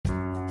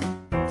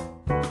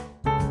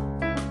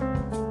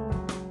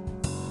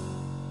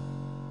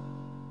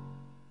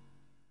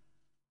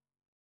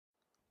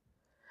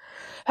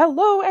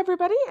Hello,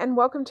 everybody, and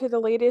welcome to the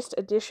latest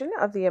edition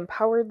of the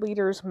Empowered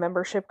Leaders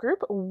Membership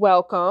Group.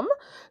 Welcome.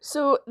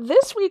 So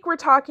this week we're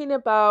talking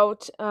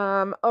about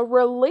a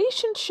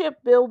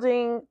relationship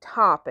building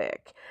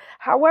topic.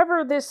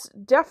 However, this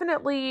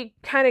definitely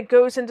kind of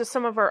goes into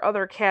some of our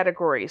other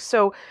categories.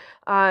 So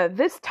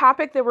this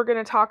topic that we're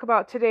going to talk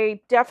about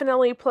today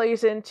definitely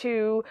plays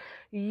into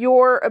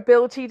your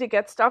ability to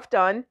get stuff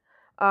done.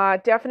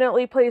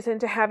 Definitely plays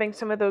into having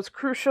some of those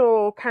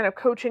crucial kind of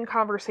coaching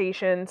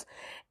conversations.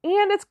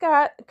 And it's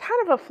got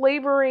kind of a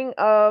flavoring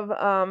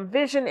of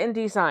vision and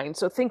design,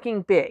 so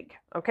thinking big,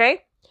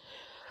 okay?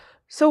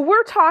 So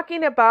we're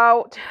talking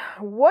about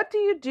what do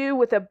you do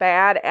with a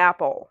bad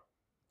apple,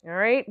 all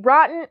right?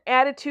 Rotten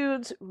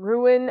attitudes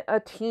ruin a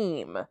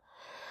team.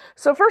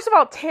 So first of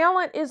all,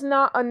 talent is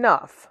not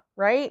enough,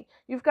 right?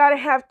 You've got to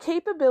have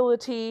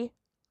capability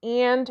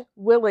and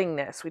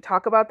willingness. We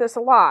talk about this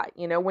a lot,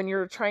 when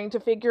you're trying to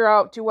figure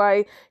out, do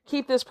I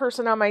keep this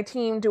person on my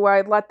team? Do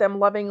I let them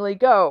lovingly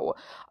go?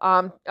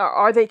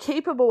 Are they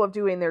capable of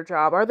doing their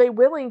job? Are they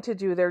willing to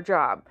do their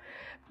job?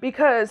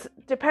 Because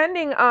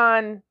depending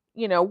on,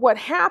 what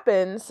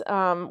happens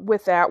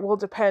with that will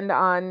depend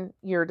on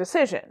your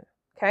decision,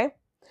 okay?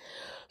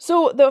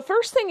 So the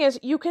first thing is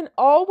you can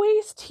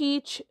always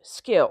teach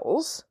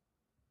skills,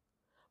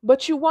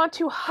 but you want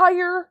to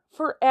hire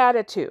for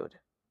attitude.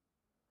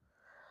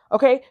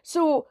 Okay,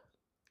 so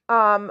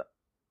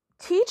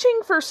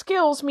teaching for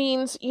skills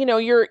means,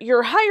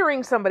 you're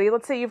hiring somebody.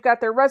 Let's say you've got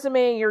their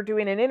resume, you're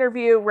doing an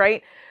interview,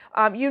 right?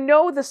 You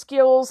know the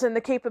skills and the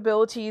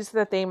capabilities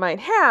that they might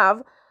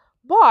have,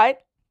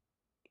 but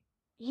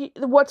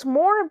what's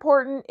more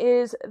important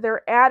is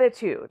their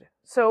attitude.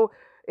 So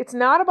it's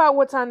not about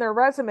what's on their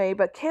resume,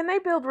 but can they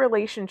build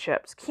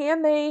relationships?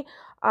 Can they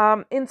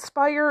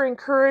inspire,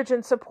 encourage,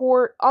 and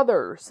support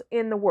others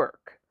in the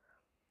work?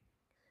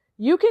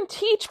 You can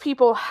teach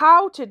people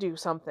how to do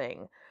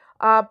something,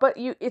 but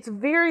it's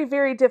very,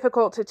 very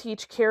difficult to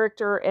teach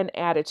character and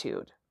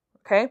attitude,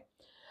 okay?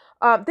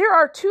 There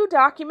are two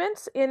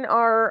documents in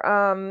our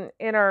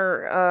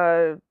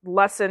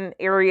lesson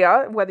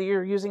area, whether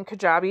you're using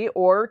Kajabi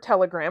or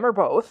Telegram or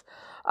both.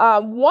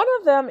 One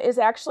of them is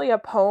actually a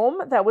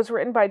poem that was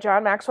written by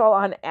John Maxwell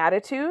on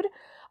attitude.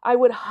 I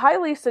would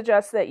highly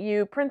suggest that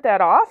you print that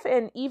off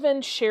and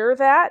even share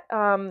that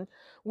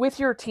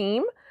with your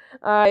team.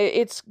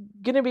 It's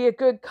going to be a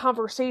good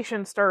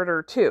conversation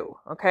starter too,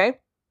 okay?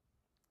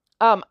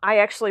 I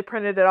actually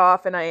printed it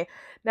off and I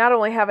not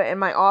only have it in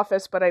my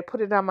office, but I put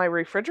it on my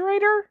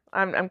refrigerator.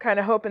 I'm kind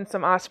of hoping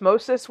some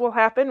osmosis will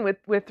happen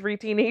with three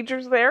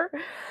teenagers there.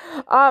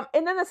 And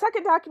then the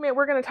second document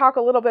we're going to talk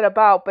a little bit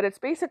about, but it's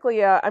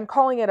basically, I'm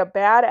calling it a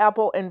bad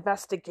apple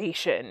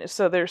investigation.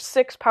 So there's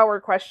 6 power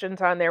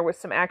questions on there with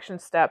some action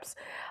steps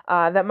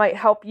that might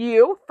help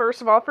you,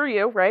 first of all, for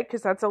you, right?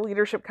 Because that's a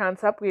leadership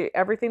concept.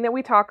 Everything that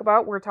we talk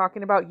about, we're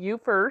talking about you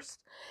first,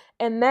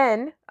 and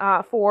then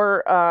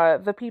for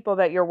the people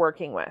that you're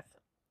working with.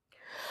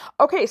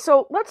 Okay,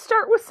 so let's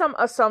start with some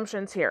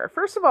assumptions here.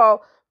 First of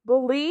all,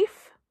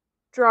 belief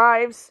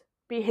drives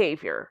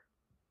behavior.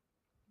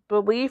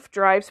 Belief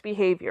drives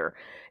behavior.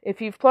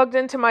 If you've plugged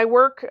into my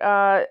work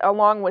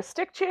along with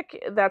Stick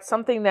Chick, that's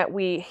something that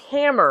we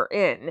hammer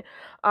in.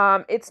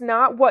 It's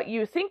not what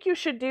you think you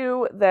should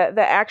do that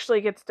actually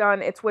gets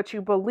done. It's what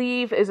you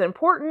believe is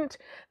important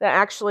that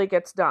actually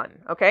gets done,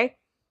 okay?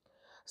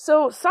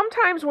 So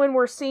sometimes when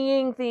we're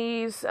seeing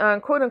these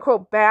quote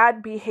unquote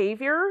bad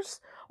behaviors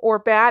or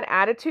bad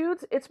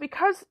attitudes, it's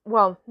because,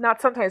 well,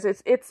 not sometimes,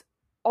 it's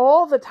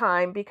all the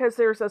time because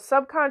there's a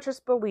subconscious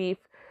belief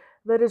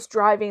that is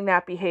driving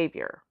that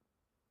behavior.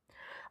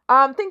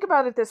 Think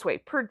about it this way,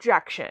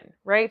 projection,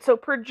 right? So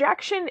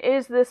projection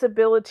is this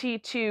ability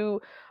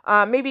to,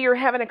 maybe you're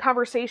having a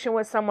conversation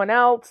with someone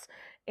else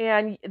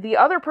and the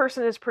other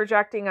person is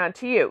projecting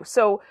onto you.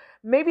 So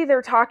maybe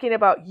they're talking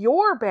about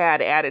your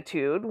bad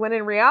attitude when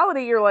in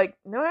reality you're like,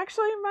 no,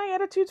 actually my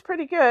attitude's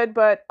pretty good,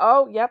 but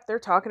oh, yep, they're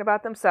talking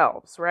about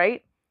themselves,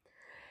 right?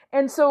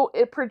 And so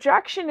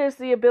projection is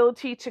the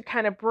ability to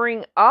kind of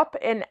bring up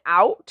and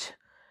out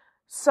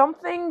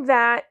something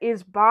that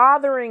is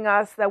bothering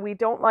us that we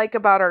don't like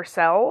about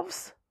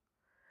ourselves,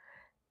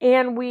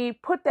 and we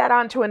put that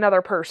onto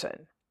another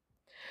person.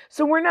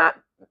 So we're not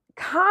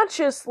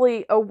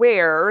consciously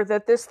aware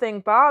that this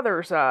thing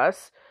bothers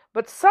us,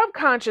 but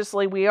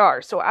subconsciously we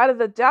are. So out of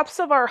the depths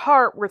of our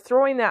heart, we're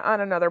throwing that on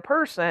another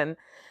person.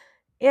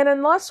 And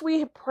unless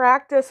we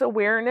practice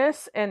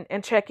awareness and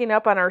checking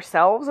up on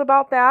ourselves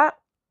about that,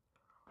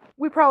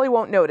 we probably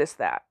won't notice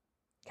that.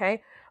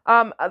 Okay?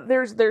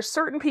 There's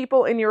certain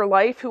people in your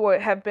life who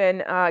have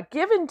been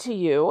given to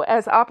you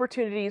as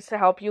opportunities to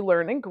help you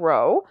learn and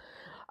grow.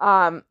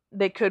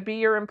 They could be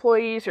your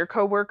employees, your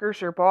coworkers,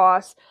 your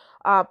boss.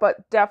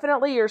 But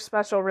definitely your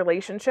special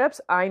relationships.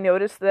 I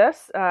noticed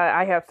this.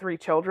 I have 3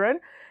 children.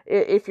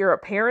 If you're a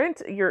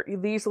parent,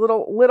 these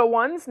little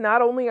ones,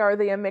 not only are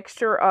they a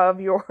mixture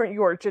of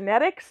your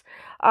genetics,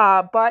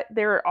 but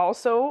they're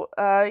also,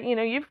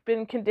 you've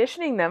been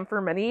conditioning them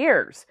for many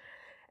years.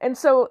 And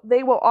so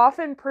they will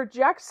often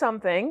project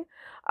something,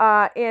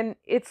 and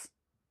it's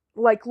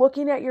like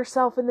looking at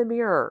yourself in the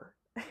mirror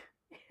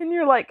and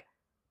you're like,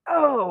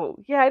 oh,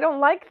 yeah, I don't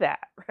like that,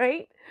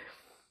 right?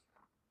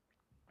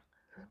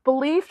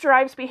 Belief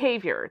drives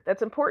behavior.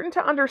 That's important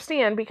to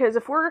understand, because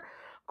if we're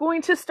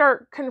going to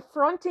start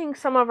confronting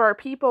some of our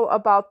people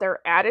about their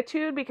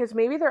attitude, because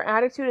maybe their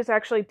attitude is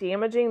actually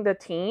damaging the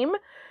team,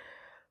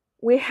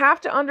 we have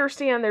to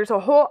understand there's a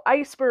whole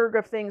iceberg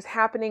of things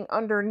happening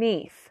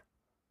underneath.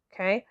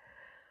 Okay?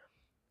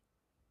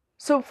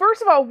 So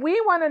first of all, we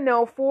want to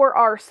know for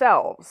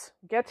ourselves,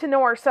 get to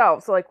know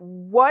ourselves, like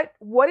what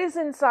is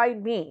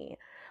inside me?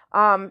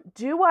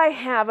 Do I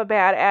have a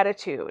bad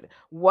attitude?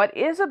 What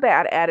is a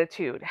bad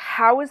attitude?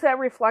 How is that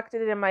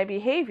reflected in my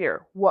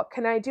behavior? What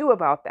can I do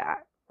about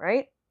that?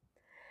 Right?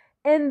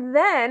 And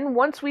then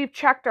once we've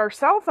checked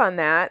ourselves on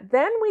that,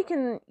 then we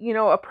can,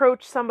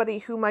 approach somebody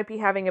who might be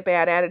having a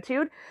bad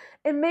attitude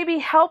and maybe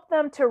help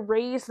them to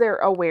raise their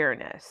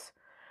awareness.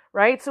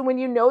 Right? So when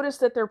you notice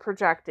that they're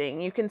projecting,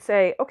 you can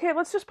say, okay,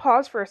 let's just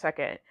pause for a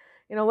second.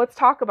 Let's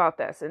talk about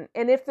this.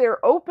 And if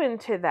they're open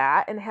to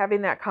that and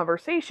having that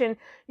conversation,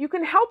 you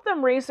can help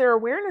them raise their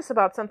awareness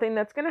about something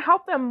that's going to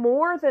help them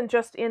more than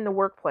just in the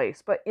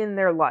workplace, but in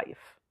their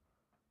life.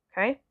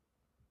 Okay?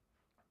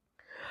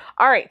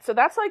 All right, so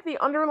that's like the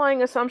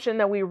underlying assumption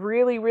that we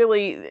really,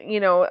 really,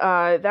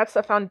 that's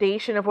the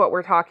foundation of what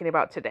we're talking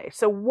about today.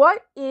 So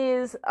what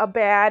is a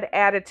bad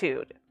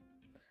attitude?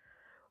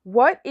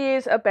 What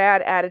is a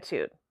bad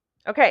attitude?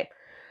 Okay,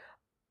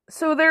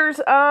 so there's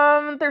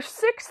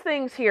 6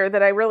 things here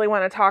that I really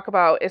want to talk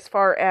about as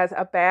far as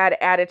a bad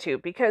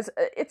attitude, because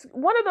it's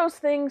one of those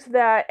things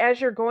that as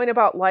you're going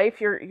about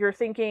life, you're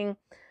thinking,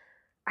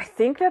 I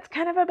think that's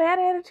kind of a bad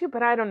attitude,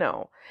 but I don't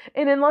know.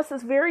 And unless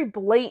it's very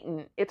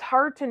blatant, it's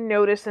hard to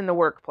notice in the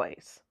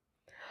workplace.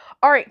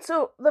 All right,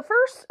 so the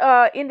first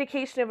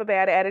indication of a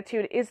bad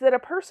attitude is that a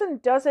person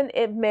doesn't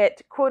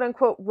admit quote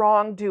unquote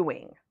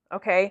wrongdoing.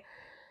 Okay.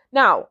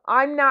 Now,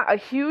 I'm not a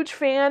huge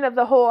fan of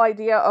the whole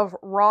idea of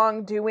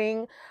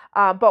wrongdoing,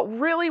 but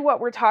really what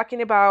we're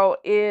talking about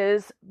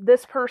is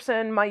this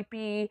person might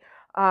be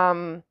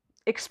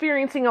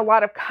experiencing a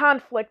lot of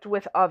conflict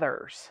with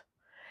others.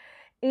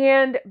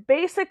 And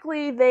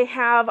basically, they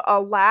have a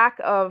lack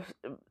of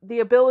the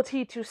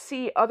ability to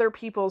see other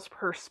people's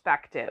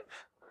perspective.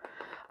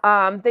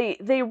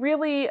 They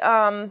really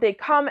they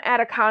come at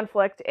a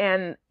conflict,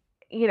 and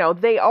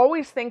they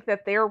always think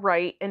that they're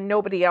right and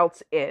nobody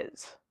else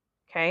is.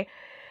 Okay.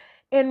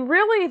 And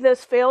really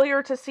this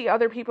failure to see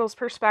other people's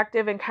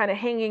perspective and kind of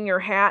hanging your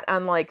hat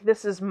on like,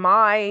 this is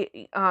my,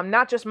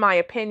 not just my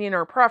opinion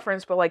or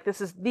preference, but like,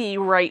 this is the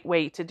right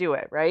way to do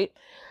it. Right.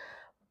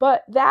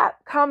 But that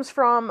comes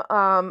from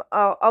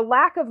a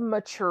lack of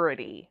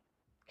maturity.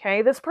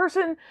 Okay. This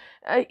person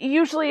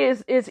usually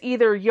is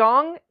either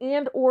young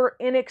and or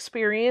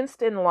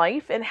inexperienced in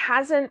life and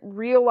hasn't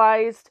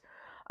realized,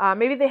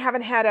 maybe they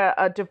haven't had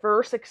a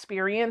diverse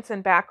experience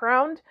and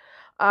background.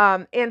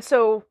 And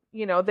so,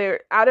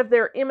 they're out of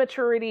their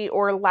immaturity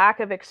or lack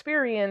of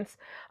experience.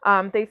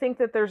 They think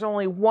that there's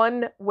only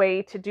one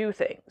way to do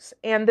things.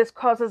 And this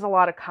causes a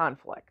lot of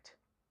conflict.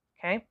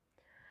 Okay.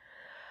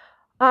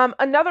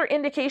 Another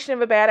indication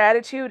of a bad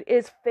attitude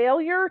is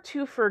failure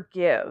to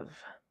forgive.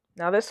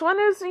 Now, this one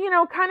is,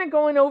 kind of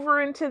going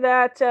over into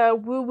that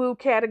woo-woo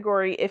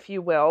category, if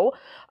you will.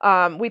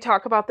 We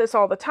talk about this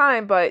all the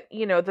time, but,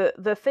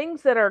 the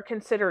things that are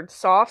considered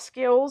soft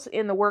skills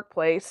in the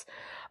workplace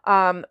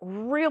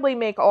really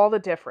make all the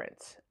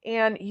difference.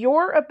 And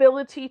your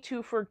ability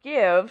to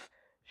forgive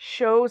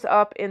shows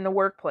up in the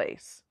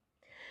workplace.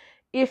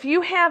 If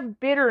you have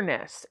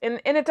bitterness, and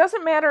it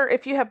doesn't matter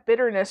if you have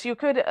bitterness, you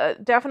could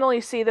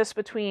definitely see this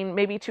between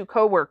maybe 2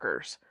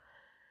 coworkers.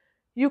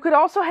 You could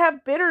also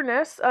have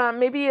bitterness.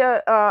 Maybe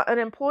an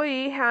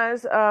employee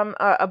has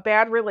a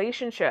bad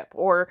relationship,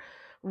 or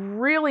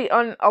really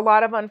a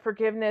lot of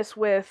unforgiveness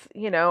with,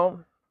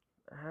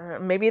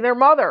 maybe their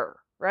mother,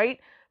 right?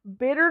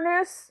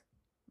 Bitterness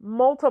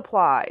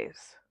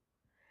multiplies.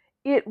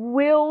 It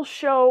will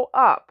show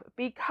up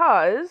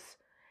because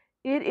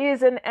it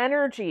is an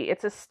energy.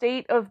 It's a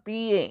state of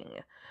being.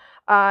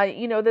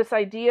 This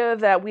idea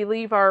that we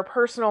leave our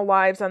personal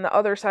lives on the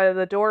other side of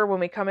the door when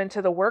we come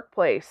into the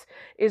workplace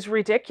is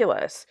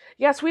ridiculous.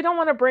 Yes, we don't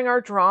want to bring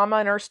our drama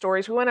and our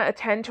stories. We want to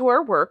attend to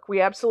our work. We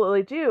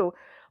absolutely do.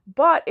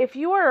 But if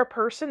you are a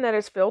person that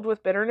is filled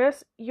with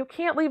bitterness, you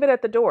can't leave it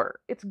at the door.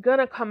 It's going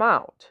to come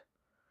out.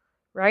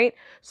 Right?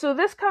 So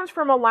this comes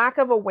from a lack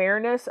of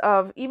awareness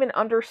of even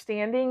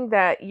understanding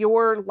that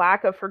your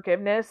lack of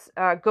forgiveness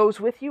goes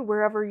with you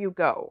wherever you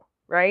go.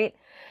 Right?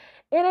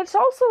 And it's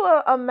also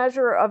a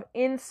measure of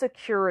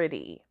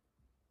insecurity.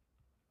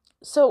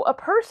 So a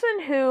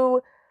person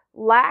who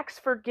lacks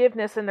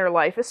forgiveness in their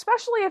life,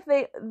 especially if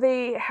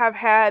they have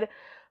had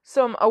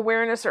some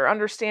awareness or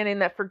understanding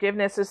that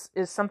forgiveness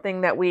is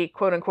something that we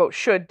quote unquote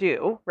should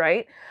do,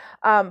 right?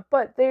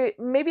 But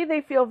maybe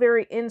they feel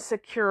very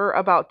insecure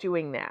about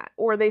doing that,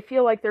 or they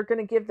feel like they're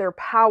going to give their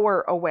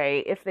power away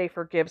if they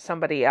forgive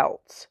somebody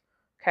else.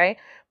 Okay?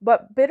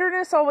 But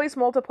bitterness always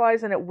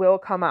multiplies and it will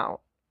come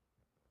out.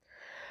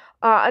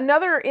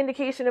 Another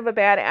indication of a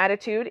bad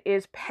attitude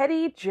is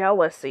petty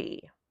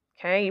jealousy.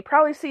 Okay, you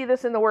probably see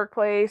this in the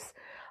workplace.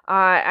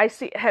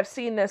 Have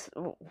seen this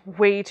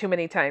way too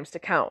many times to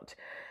count.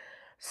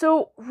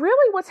 So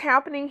really what's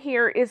happening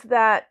here is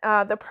that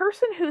the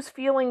person who's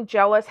feeling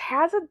jealous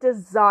has a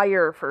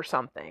desire for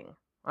something.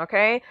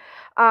 Okay,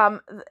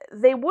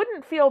 they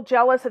wouldn't feel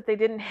jealous if they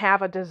didn't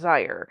have a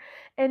desire.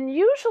 And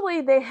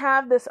usually they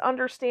have this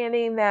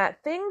understanding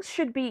that things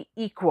should be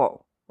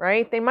equal,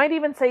 right? They might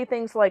even say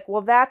things like,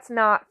 well, that's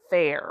not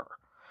fair,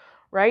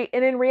 right?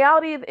 And in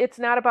reality, it's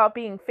not about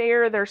being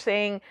fair. They're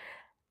saying,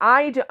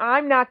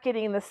 I'm not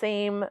getting the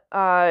same,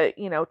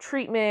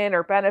 treatment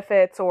or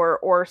benefits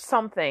or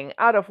something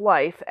out of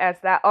life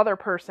as that other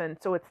person,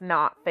 so it's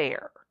not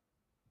fair.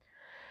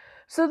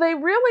 So they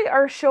really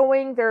are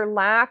showing their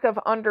lack of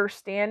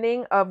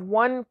understanding of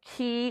one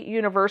key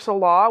universal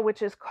law,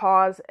 which is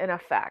cause and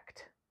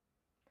effect.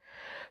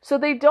 So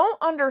they don't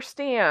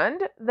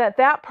understand that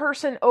that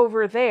person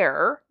over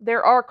there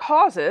are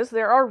causes,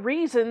 there are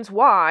reasons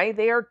why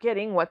they are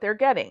getting what they're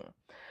getting.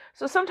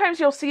 So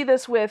sometimes you'll see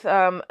this with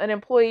an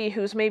employee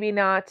who's maybe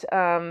not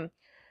kind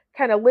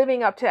of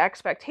living up to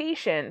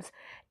expectations,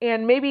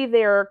 and maybe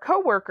their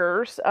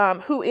coworkers,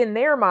 who in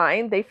their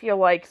mind, they feel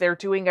like they're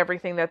doing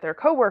everything that their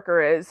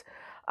coworker is,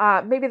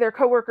 maybe their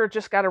coworker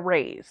just got a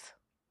raise.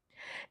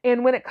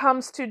 And when it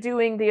comes to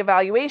doing the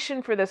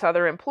evaluation for this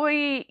other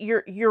employee,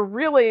 you're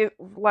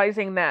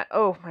realizing that,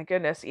 oh my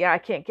goodness, yeah, I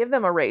can't give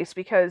them a raise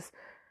because,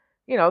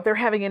 they're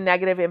having a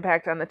negative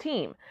impact on the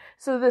team.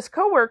 So this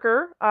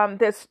coworker,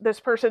 this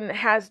person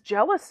has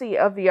jealousy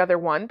of the other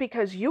one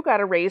because you got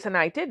a raise and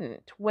I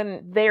didn't,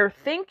 when they're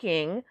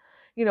thinking,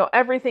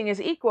 everything is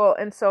equal.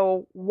 And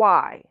so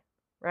why,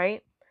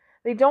 right?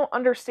 They don't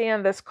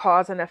understand this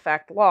cause and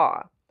effect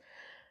law.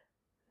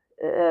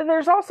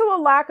 There's also a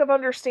lack of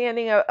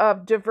understanding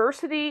of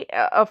diversity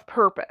of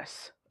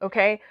purpose.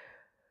 Okay.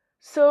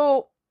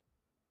 So,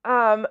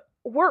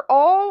 we're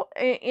all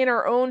in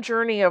our own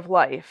journey of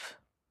life,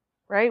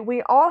 right?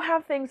 We all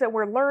have things that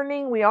we're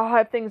learning. We all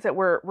have things that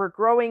we're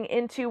growing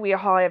into. We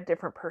all have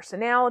different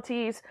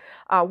personalities.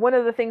 One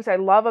of the things I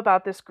love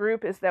about this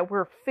group is that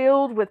we're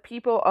filled with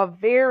people of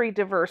very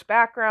diverse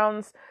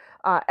backgrounds,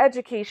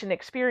 education,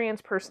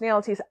 experience,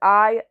 personalities.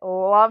 I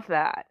love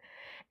that.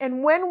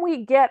 And when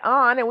we get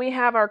on and we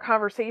have our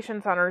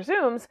conversations on our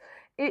Zooms,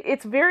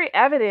 it's very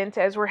evident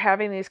as we're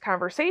having these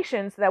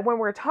conversations that when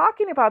we're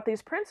talking about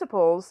these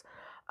principles,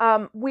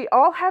 we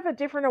all have a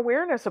different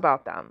awareness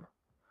about them.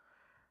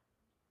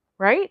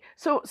 Right?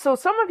 So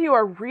some of you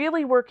are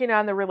really working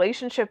on the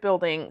relationship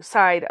building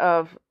side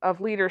of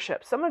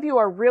leadership. Some of you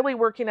are really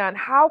working on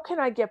how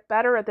can I get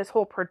better at this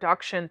whole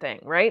production thing,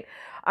 right?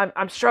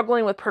 I'm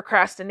struggling with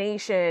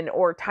procrastination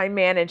or time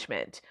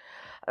management.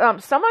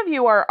 Some of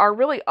you are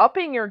really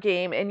upping your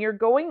game and you're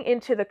going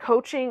into the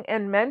coaching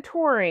and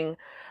mentoring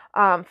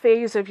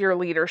phase of your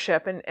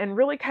leadership and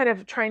really kind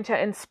of trying to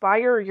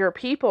inspire your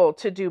people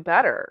to do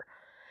better.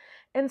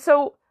 And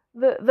so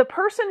the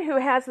person who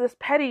has this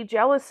petty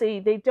jealousy,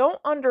 they don't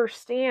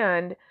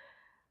understand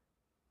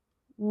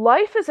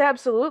life is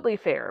absolutely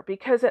fair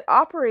because it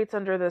operates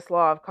under this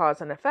law of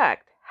cause and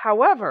effect.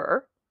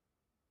 However,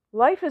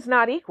 life is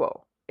not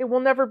equal. It will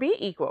never be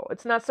equal.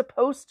 It's not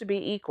supposed to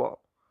be equal.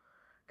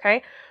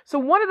 Okay? So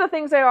one of the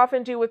things I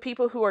often do with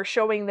people who are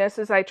showing this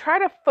is I try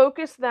to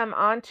focus them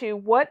onto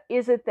what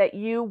is it that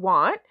you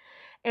want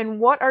and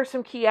what are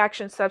some key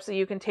action steps that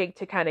you can take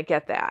to kind of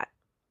get that.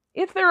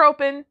 If they're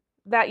open,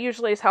 that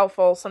usually is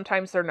helpful.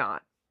 Sometimes they're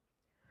not.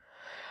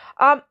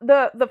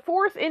 The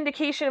fourth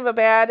indication of a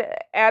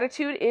bad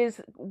attitude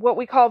is what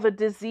we call the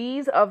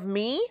disease of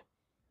me.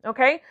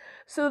 Okay,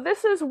 so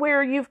this is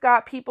where you've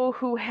got people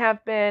who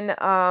have been,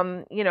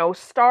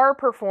 star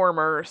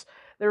performers.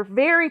 They're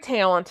very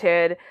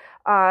talented.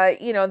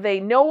 They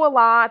know a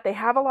lot. They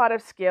have a lot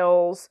of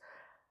skills.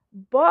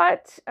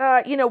 But,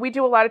 we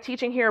do a lot of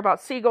teaching here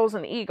about seagulls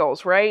and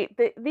eagles, right?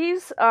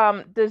 These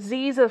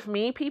disease of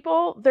me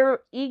people,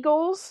 they're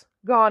eagles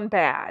gone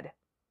bad.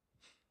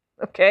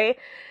 Okay?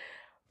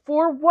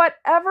 For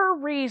whatever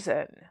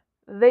reason,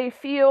 they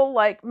feel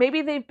like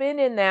maybe they've been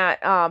in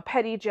that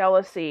petty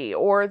jealousy,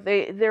 or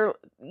they're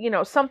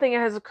something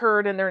has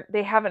occurred and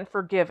they haven't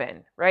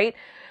forgiven, right?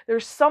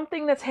 There's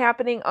something that's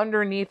happening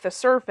underneath the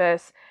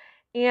surface,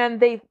 and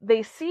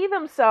they see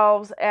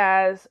themselves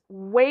as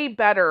way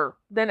better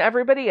than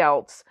everybody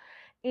else.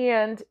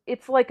 And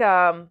it's like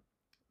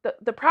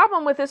the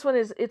problem with this one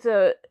is it's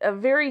a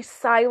very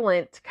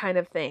silent kind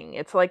of thing.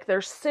 It's like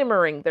they're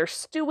simmering, they're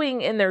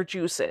stewing in their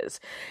juices.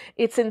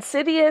 It's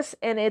insidious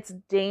and it's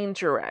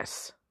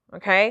dangerous.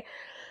 Okay?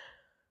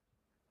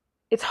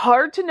 It's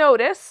hard to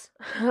notice,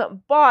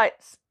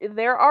 but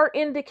there are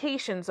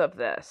indications of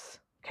this.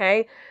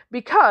 Okay?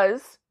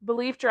 Because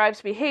belief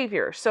drives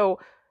behavior. So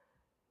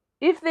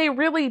if they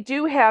really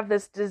do have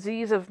this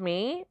disease of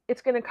me,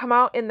 it's going to come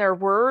out in their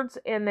words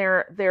and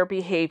their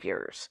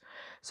behaviors.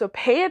 So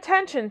pay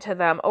attention to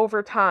them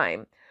over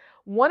time.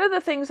 One of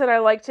the things that I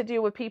like to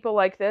do with people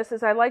like this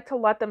is I like to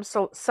let them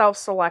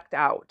self-select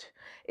out.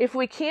 If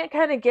we can't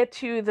kind of get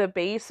to the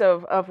base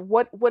of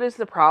what is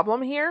the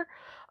problem here,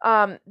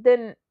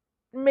 then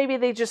maybe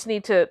they just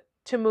need to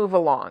move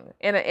along.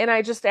 And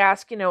I just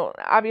ask,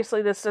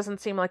 obviously this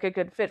doesn't seem like a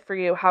good fit for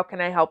you. How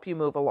can I help you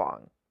move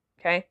along?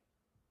 Okay.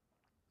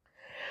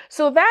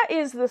 So that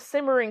is the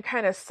simmering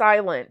kind of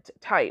silent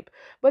type.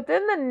 But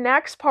then the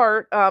next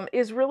part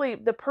is really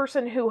the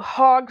person who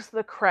hogs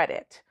the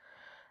credit,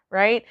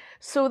 right?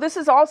 So this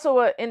is also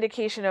an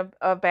indication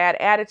of bad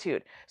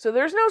attitude. So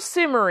there's no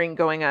simmering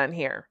going on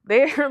here.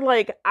 They're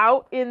like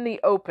out in the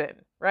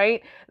open,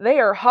 right? They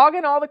are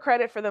hogging all the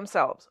credit for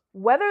themselves,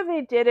 whether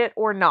they did it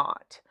or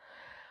not.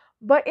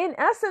 But in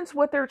essence,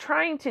 what they're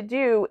trying to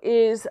do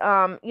is,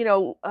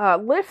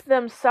 lift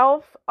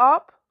themselves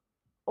up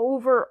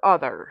over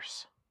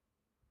others.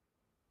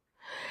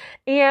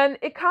 And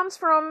it comes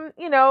from,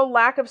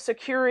 lack of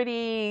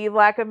security,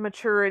 lack of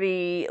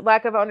maturity,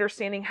 lack of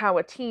understanding how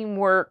a team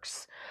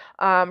works,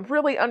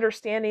 really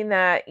understanding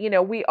that,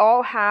 we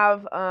all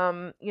have,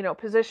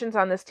 positions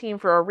on this team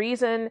for a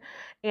reason.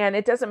 And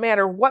it doesn't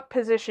matter what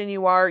position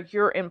you are,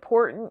 you're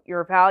important,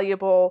 you're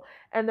valuable,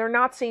 and they're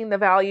not seeing the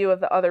value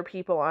of the other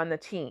people on the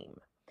team.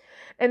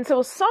 And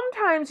so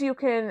sometimes you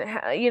can,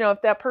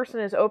 if that person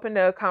is open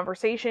to a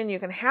conversation, you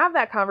can have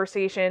that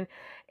conversation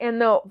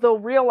and they'll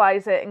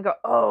realize it and go,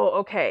 oh,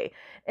 okay.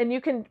 And you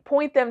can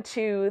point them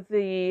to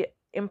the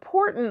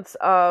importance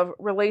of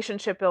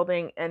relationship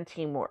building and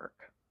teamwork.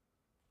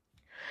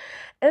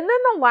 And then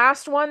the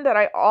last one that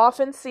I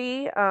often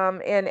see,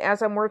 and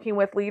as I'm working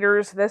with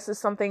leaders, this is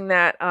something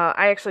that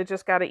I actually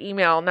just got an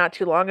email not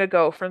too long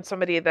ago from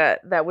somebody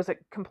that was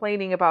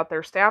complaining about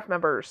their staff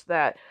members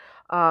that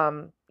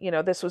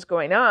this was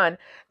going on.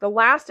 The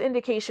last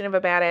indication of a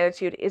bad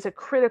attitude is a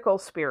critical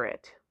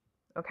spirit.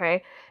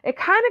 Okay. It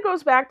kind of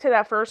goes back to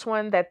that first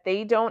one that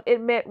they don't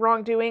admit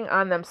wrongdoing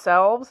on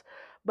themselves.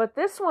 But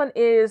this one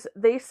is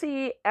they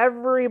see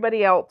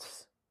everybody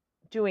else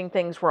doing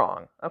things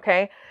wrong.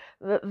 Okay.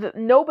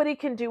 Nobody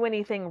can do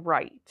anything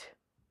right.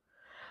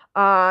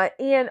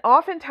 And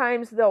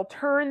oftentimes they'll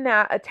turn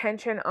that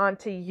attention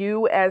onto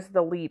you as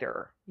the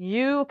leader.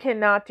 You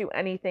cannot do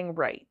anything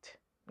right.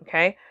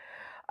 Okay.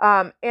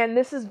 And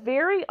this is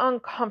very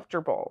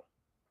uncomfortable.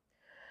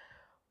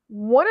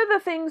 One of the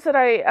things that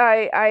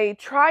I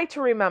try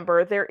to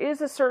remember, there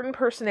is a certain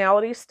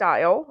personality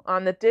style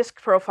on the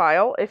DISC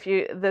profile,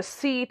 the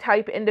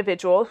C-type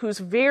individual who's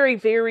very,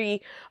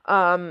 very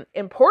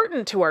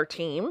important to our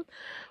team.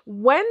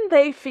 When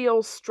they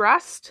feel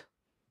stressed,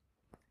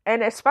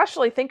 and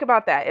especially think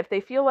about that, if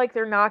they feel like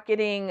they're not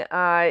getting,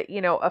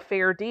 a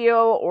fair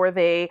deal, or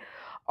they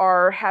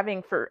are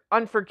having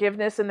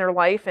unforgiveness in their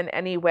life in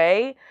any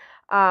way,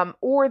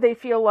 or they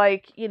feel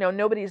like,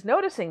 nobody's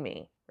noticing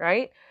me,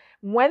 right?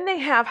 When they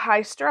have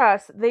high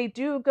stress, they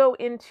do go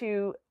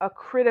into a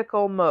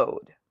critical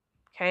mode.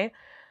 Okay.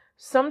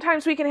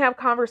 Sometimes we can have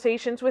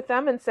conversations with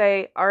them and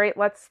say, all right,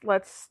 let's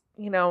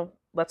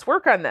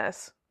work on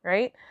this.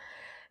 Right.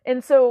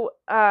 And so,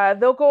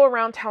 they'll go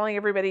around telling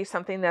everybody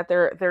something that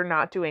they're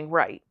not doing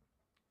right.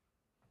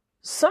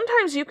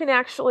 Sometimes you can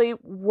actually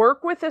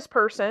work with this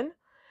person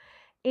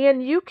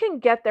and you can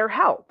get their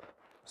help.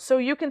 So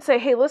you can say,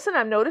 hey, listen,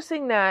 I'm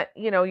noticing that,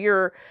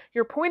 you're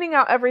pointing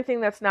out everything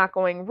that's not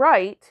going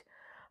right.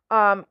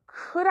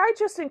 Could I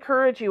just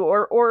encourage you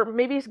or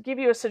maybe give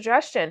you a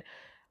suggestion?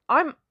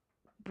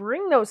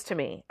 Bring those to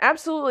me.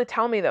 Absolutely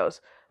tell me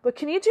those. But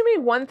can you do me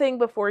one thing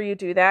before you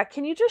do that?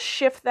 Can you just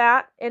shift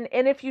that? And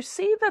if you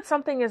see that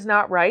something is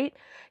not right,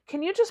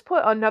 can you just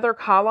put another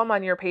column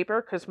on your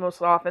paper? Because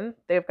most often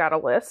they've got a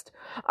list.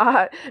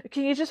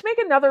 Can you just make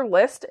another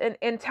list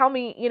and tell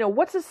me,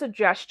 what's a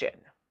suggestion?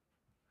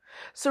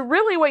 So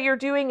really what you're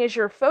doing is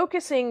you're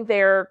focusing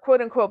their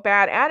quote unquote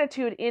bad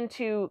attitude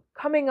into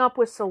coming up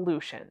with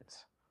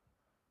solutions.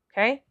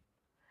 Okay?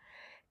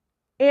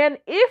 And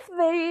if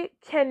they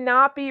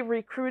cannot be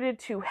recruited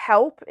to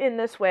help in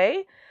this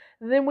way,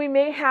 then we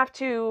may have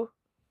to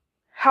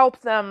help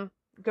them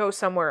go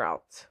somewhere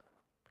else.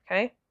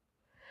 Okay?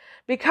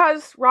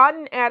 Because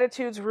rotten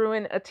attitudes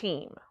ruin a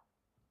team.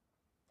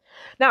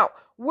 Now,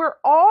 we're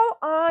all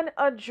on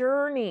a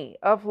journey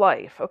of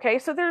life, okay?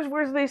 So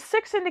there's these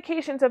 6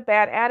 indications of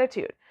bad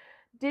attitude.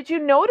 Did you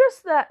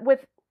notice that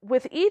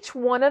with each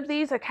one of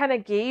these, I kind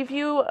of gave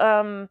you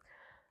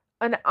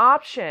an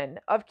option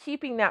of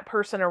keeping that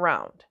person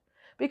around?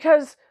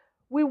 Because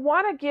we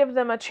want to give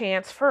them a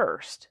chance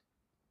first.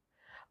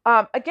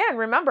 Again,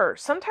 remember,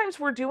 sometimes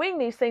we're doing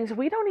these things,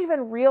 we don't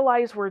even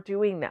realize we're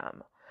doing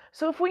them.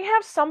 So if we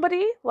have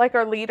somebody like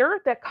our leader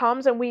that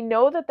comes and we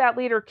know that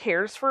leader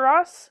cares for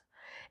us,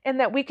 and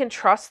that we can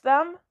trust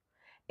them,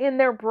 and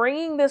they're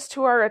bringing this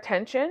to our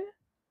attention,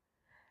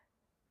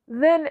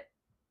 then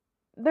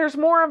there's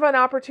more of an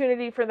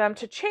opportunity for them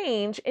to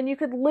change, and you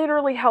could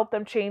literally help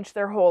them change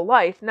their whole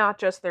life, not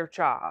just their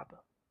job.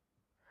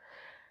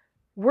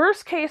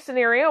 Worst case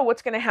scenario,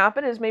 what's going to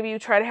happen is maybe you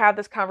try to have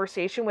this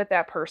conversation with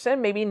that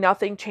person, maybe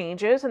nothing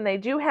changes, and they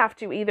do have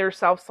to either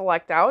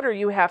self-select out or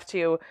you have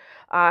to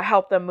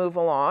help them move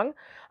along.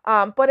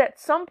 But at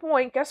some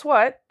point, guess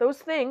what? Those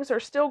things are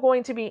still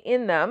going to be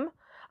in them.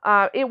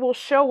 It will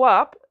show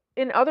up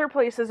in other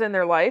places in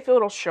their life.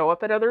 It'll show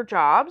up at other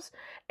jobs.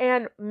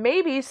 And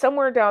maybe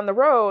somewhere down the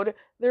road,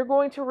 they're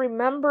going to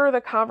remember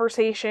the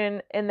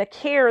conversation and the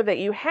care that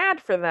you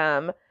had for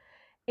them.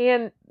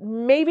 And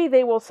maybe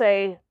they will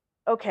say,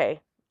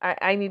 okay,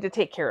 I need to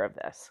take care of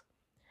this.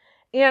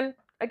 And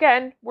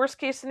again, worst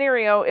case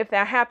scenario, if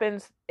that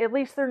happens, at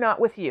least they're not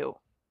with you.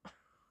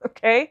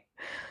 Okay?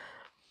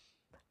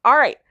 All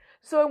right.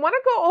 So I want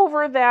to go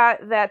over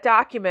that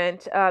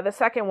document, the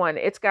second one.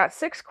 It's got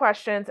 6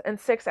 questions and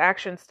 6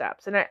 action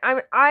steps. And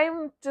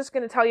I'm just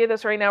going to tell you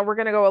this right now. We're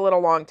going to go a little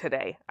long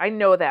today. I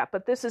know that,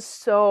 but this is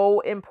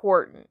so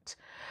important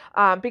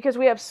because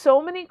we have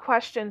so many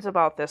questions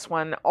about this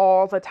one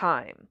all the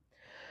time.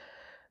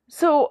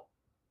 So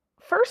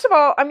first of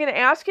all, I'm going to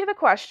ask you the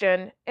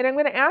question, and I'm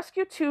going to ask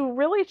you to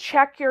really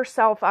check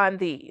yourself on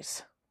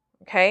these.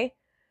 Okay?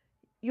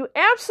 You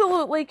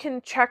absolutely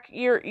can check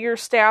your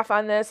staff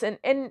on this,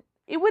 and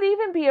it would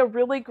even be a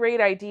really great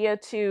idea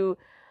to,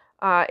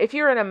 if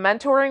you're in a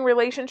mentoring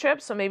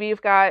relationship, so maybe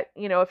you've got,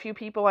 a few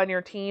people on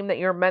your team that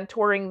you're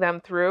mentoring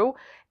them through.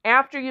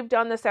 After you've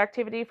done this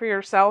activity for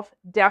yourself,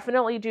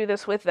 definitely do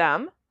this with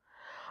them.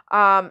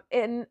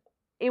 And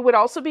it would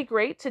also be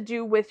great to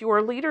do with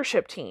your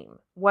leadership team,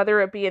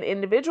 whether it be an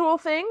individual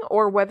thing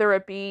or whether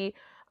it be,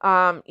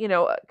 kind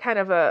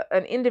of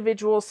an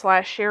individual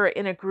 / share it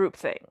in a group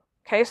thing.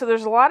 Okay, so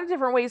there's a lot of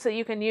different ways that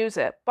you can use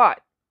it,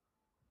 but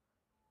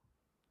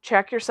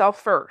check yourself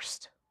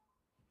first.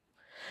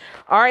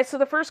 All right, so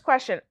the first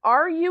question,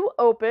 are you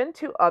open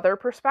to other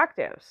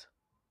perspectives?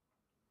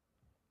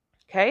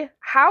 Okay,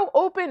 how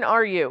open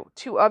are you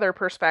to other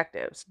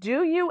perspectives?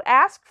 Do you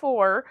ask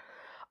for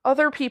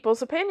other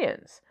people's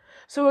opinions?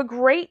 So a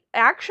great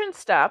action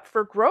step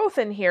for growth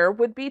in here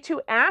would be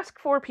to ask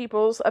for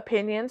people's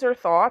opinions or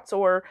thoughts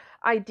or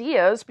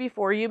ideas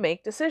before you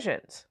make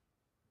decisions.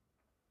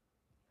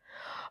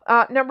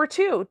 Number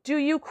 2, do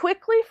you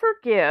quickly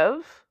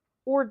forgive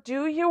or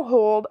do you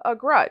hold a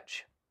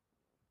grudge?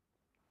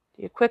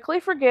 Do you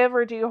quickly forgive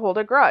or do you hold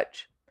a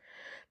grudge?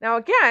 Now,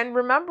 again,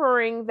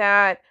 remembering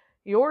that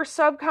your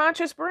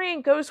subconscious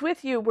brain goes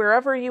with you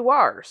wherever you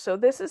are. So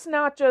this is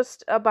not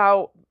just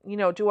about,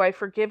 do I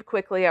forgive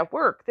quickly at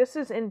work? This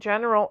is in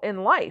general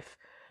in life.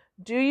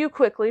 Do you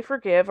quickly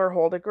forgive or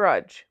hold a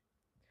grudge?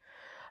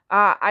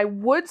 I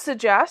would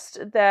suggest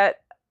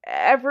that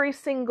every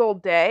single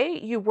day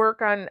you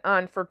work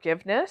on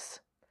forgiveness.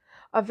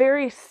 A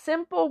very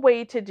simple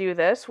way to do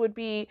this would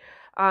be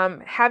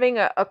having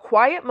a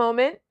quiet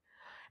moment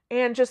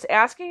and just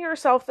asking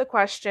yourself the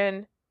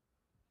question,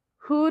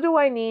 who do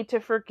I need to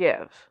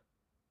forgive?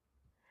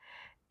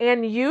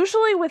 And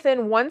usually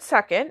within 1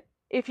 second,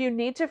 if you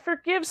need to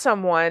forgive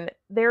someone,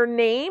 their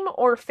name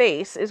or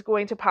face is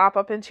going to pop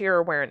up into your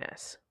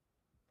awareness.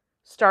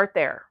 Start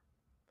there.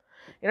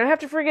 You don't have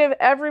to forgive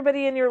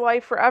everybody in your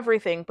life for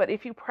everything, but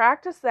if you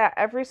practice that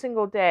every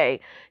single day,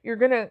 you're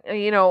going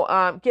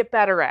to, get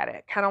better at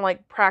it. Kind of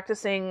like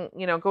practicing,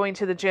 going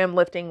to the gym,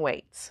 lifting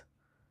weights.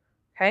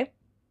 Okay?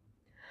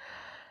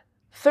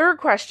 Third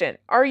question,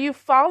 are you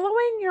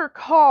following your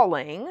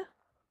calling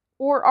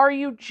or are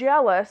you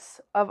jealous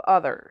of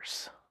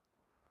others?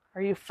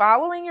 Are you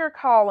following your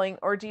calling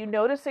or do you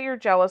notice that you're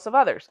jealous of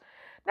others?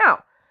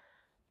 Now,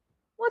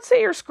 let's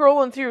say you're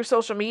scrolling through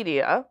social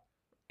media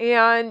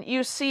and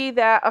you see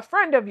that a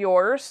friend of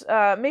yours,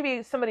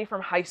 maybe somebody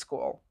from high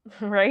school,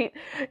 right?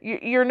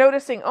 You're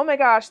noticing, oh my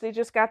gosh, they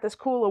just got this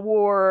cool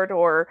award,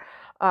 or,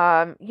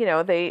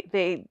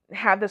 they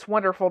have this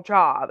wonderful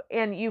job,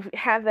 and you've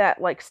had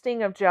that like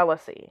sting of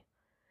jealousy.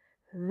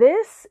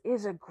 This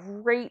is a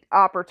great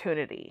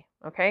opportunity,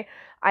 okay?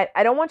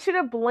 I don't want you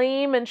to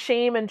blame and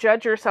shame and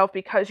judge yourself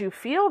because you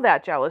feel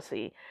that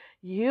jealousy.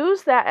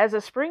 Use that as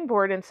a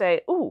springboard and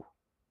say, ooh,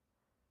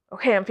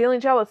 okay, I'm feeling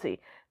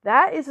jealousy.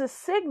 That is a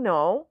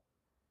signal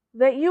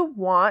that you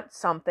want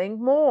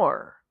something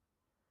more.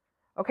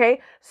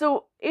 Okay,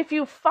 so if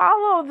you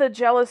follow the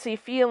jealousy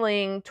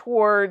feeling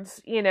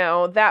towards,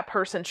 that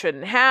person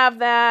shouldn't have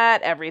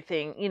that,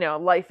 everything,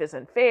 life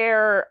isn't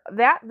fair,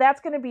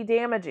 that's going to be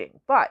damaging.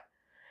 But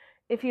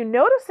if you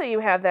notice that you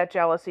have that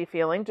jealousy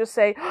feeling, just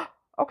say,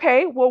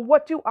 okay, well,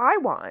 what do I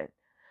want?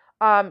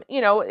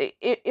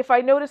 If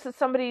I notice that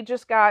somebody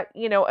just got,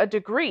 a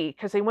degree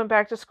because they went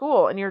back to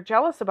school and you're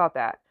jealous about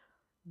that,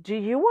 do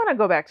you want to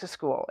go back to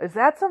school? Is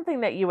that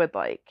something that you would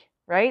like,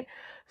 right?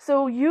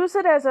 So use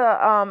it as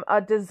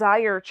a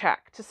desire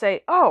check to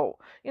say, oh,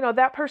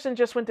 that person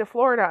just went to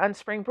Florida on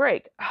spring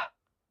break.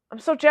 I'm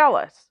so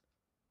jealous.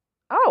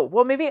 Oh,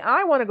 well, maybe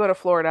I want to go to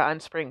Florida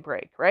on spring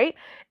break, right?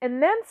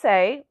 And then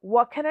say,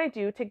 what can I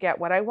do to get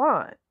what I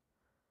want?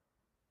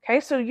 Okay,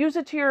 so use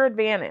it to your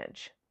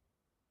advantage.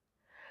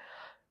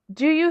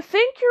 Do you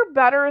think you're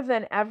better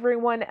than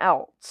everyone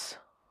else?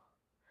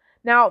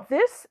 Now,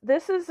 this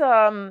is,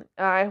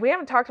 we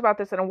haven't talked about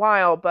this in a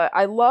while, but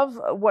I love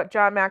what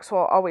John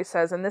Maxwell always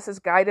says, and this has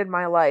guided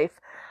my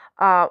life.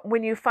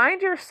 When you find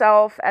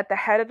yourself at the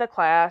head of the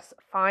class,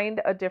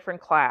 find a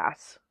different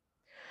class.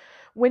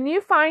 When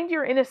you find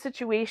you're in a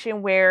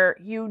situation where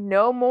you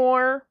know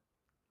more,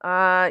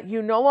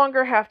 you no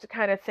longer have to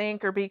kind of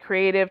think or be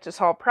creative to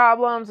solve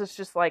problems. It's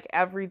just like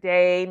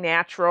everyday,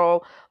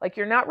 natural, like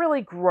you're not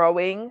really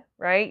growing,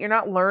 right? You're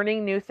not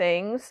learning new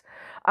things.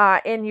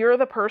 And you're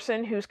the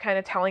person who's kind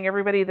of telling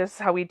everybody this is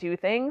how we do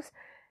things.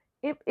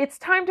 It's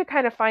time to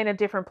kind of find a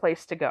different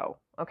place to go,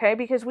 okay?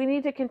 Because we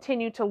need to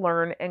continue to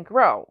learn and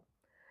grow.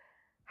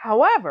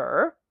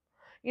 However,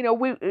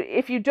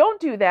 if you don't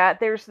do that,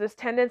 there's this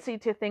tendency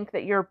to think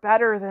that you're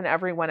better than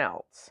everyone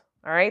else.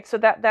 All right. So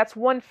that's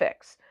one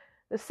fix.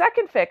 The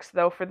second fix,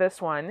 though, for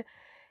this one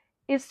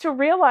is to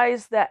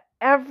realize that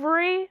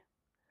every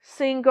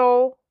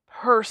single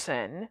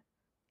person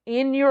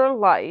in your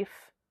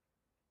life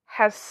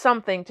has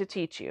something to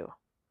teach you.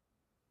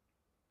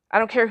 I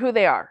don't care who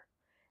they are.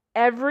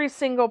 Every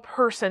single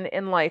person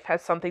in life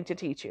has something to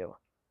teach you.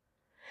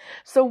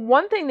 So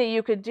one thing that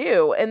you could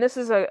do, and this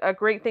is a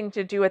great thing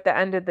to do at the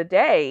end of the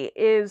day,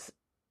 is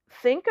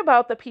think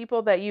about the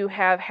people that you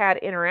have had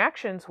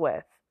interactions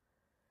with.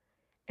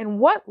 And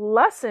what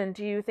lesson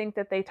do you think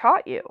that they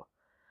taught you?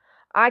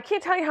 I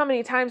can't tell you how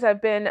many times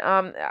I've been,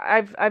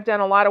 I've done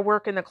a lot of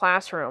work in the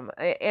classroom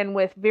and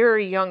with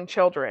very young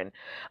children.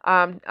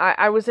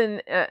 I was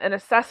in an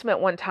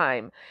assessment one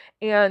time,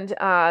 and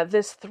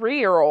this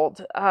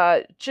 3-year-old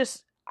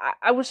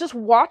I was just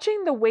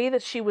watching the way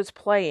that she was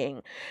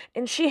playing,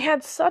 and she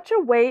had such a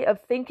way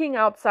of thinking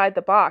outside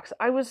the box.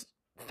 I was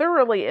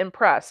thoroughly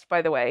impressed,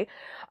 by the way.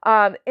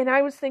 And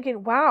I was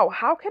thinking, wow,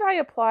 how could I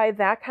apply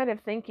that kind of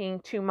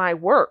thinking to my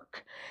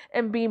work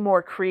and be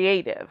more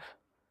creative?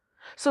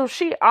 So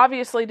she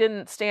obviously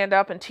didn't stand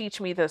up and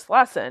teach me this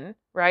lesson,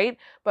 right?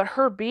 But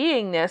her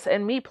beingness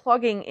and me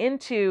plugging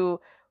into,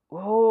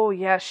 oh,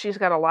 yes, she's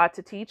got a lot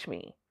to teach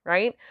me,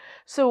 right?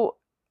 So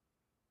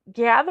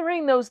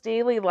gathering those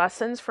daily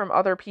lessons from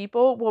other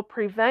people will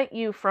prevent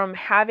you from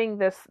having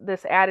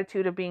this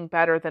attitude of being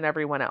better than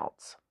everyone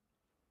else.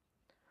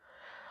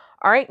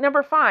 All right,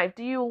 number 5,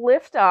 do you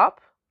lift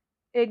up,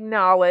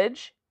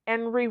 acknowledge,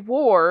 and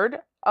reward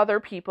other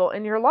people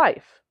in your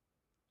life?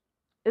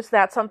 Is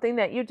that something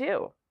that you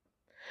do?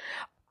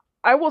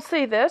 I will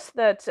say this,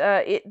 that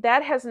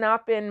that has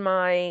not been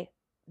my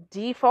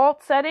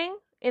default setting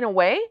in a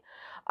way.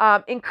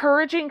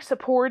 Encouraging,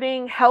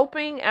 supporting,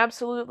 helping,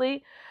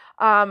 absolutely.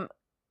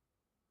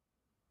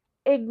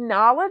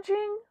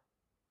 Acknowledging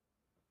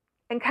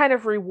and kind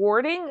of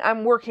rewarding,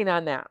 I'm working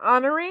on that.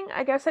 Honoring,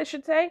 I guess I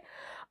should say.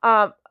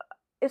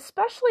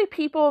 Especially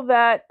people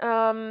that,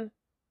 come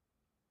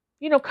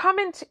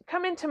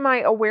into my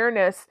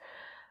awareness.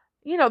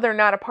 They're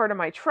not a part of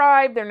my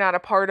tribe. They're not a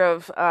part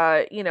of,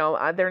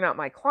 they're not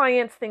my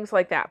clients, things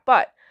like that.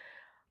 But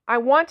I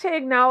want to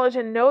acknowledge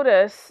and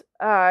notice,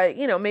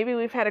 maybe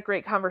we've had a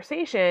great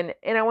conversation,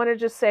 and I want to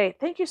just say,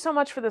 thank you so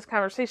much for this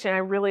conversation. I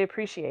really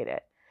appreciate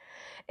it.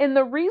 And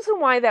the reason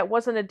why that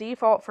wasn't a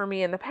default for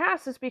me in the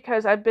past is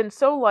because I've been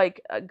so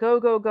like, go,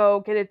 go, go,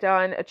 get it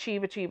done,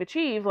 achieve, achieve,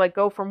 achieve, like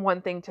go from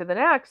one thing to the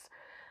next,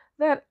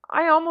 that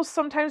I almost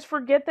sometimes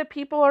forget that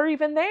people are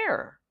even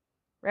there,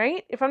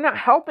 right? If I'm not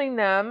helping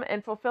them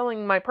and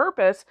fulfilling my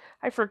purpose,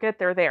 I forget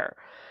they're there.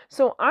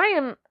 So I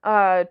am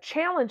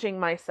challenging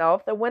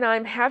myself that when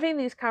I'm having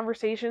these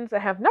conversations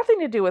that have nothing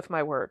to do with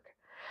my work,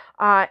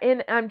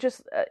 and I'm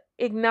just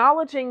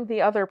acknowledging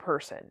the other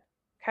person,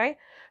 okay?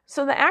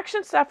 So the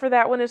action step for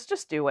that one is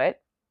just do it.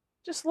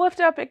 Just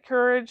lift up,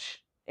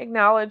 encourage,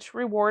 acknowledge,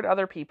 reward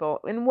other people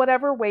in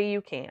whatever way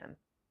you can.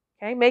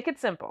 Okay, make it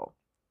simple.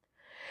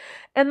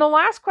 And the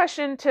last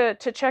question to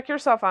check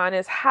yourself on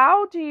is,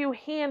 how do you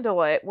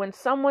handle it when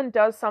someone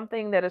does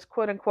something that is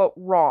quote unquote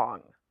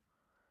wrong?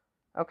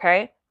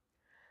 Okay,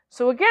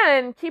 so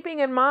again,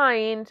 keeping in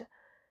mind,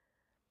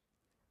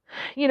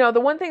 the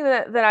one thing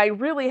that I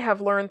really have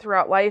learned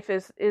throughout life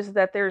is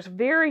that there's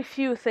very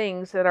few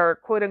things that are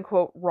quote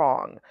unquote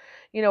wrong.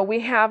 We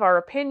have our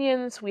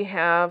opinions, we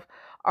have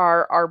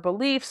our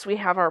beliefs, we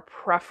have our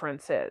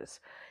preferences.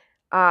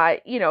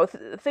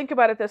 Think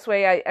about it this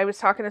way. I was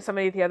talking to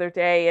somebody the other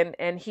day,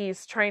 and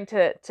he's trying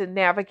to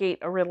navigate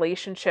a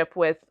relationship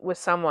with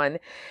someone.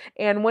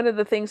 And one of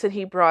the things that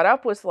he brought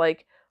up was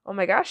like, oh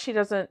my gosh, she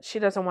doesn't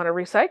want to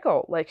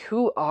recycle. Like,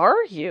 who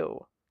are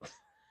you?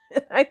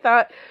 I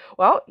thought,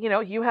 well,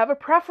 you have a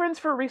preference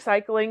for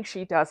recycling.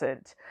 She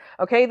doesn't.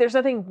 Okay. There's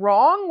nothing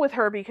wrong with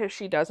her because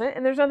she doesn't.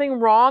 And there's nothing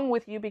wrong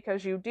with you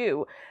because you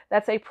do.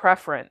 That's a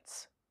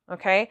preference.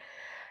 Okay.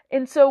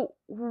 And so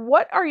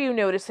what are you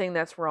noticing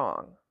that's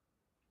wrong?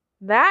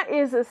 That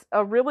is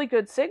a really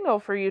good signal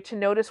for you to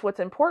notice what's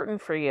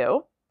important for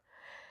you.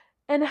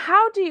 And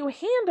how do you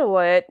handle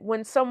it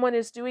when someone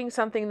is doing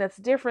something that's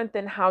different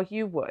than how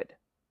you would?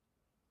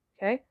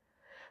 Okay.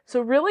 So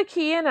really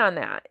key in on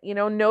that,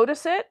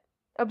 notice it,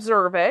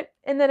 observe it,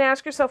 and then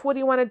ask yourself, what do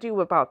you want to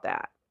do about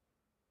that?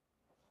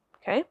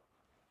 Okay.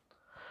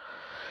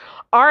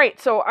 All right.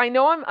 So I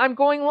know I'm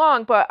going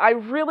long, but I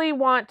really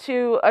want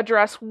to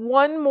address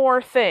one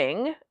more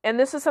thing. And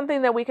this is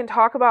something that we can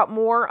talk about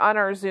more on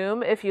our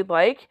Zoom if you'd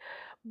like.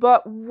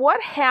 But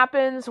what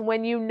happens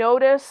when you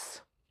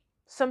notice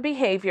some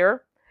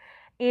behavior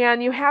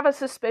and you have a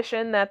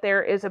suspicion that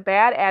there is a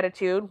bad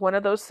attitude, one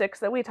of those 6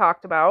 that we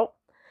talked about,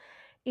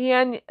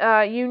 and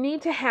you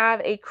need to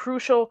have a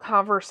crucial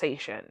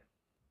conversation.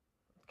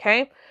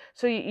 Okay?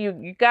 So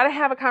you got to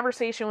have a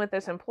conversation with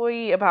this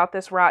employee about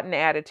this rotten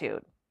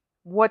attitude.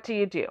 What do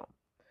you do?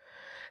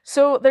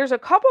 So there's a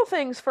couple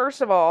things,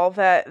 first of all,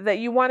 that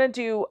you want to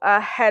do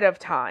ahead of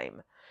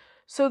time.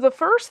 So the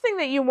first thing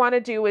that you want to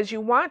do is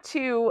you want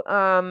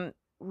to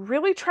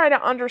really try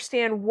to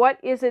understand what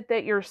is it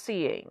that you're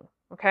seeing.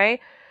 Okay?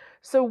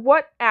 So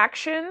what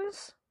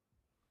actions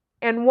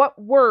and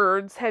what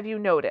words have you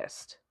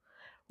noticed?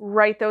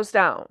 Write those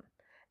down.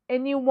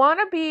 And you want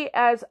to be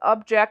as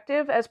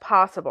objective as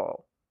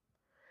possible.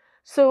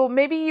 So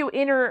maybe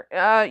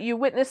you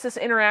witness this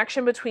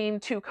interaction between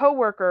 2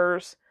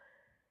 coworkers,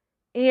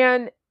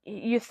 and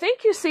you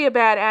think you see a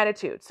bad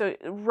attitude. So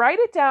write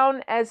it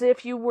down as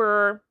if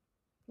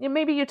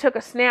maybe you took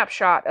a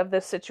snapshot of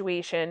this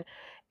situation,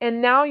 and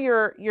now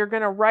you're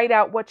going to write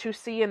out what you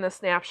see in the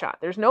snapshot.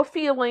 There's no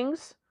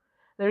feelings,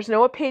 there's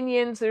no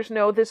opinions, there's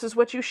no this is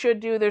what you should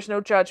do, there's no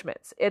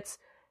judgments. It's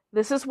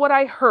this is what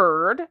I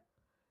heard,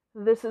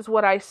 this is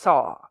what I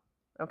saw.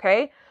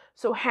 Okay?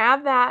 So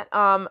have that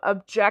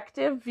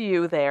objective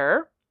view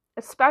there,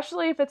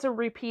 especially if it's a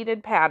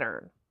repeated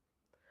pattern.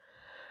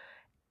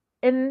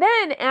 And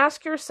then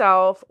ask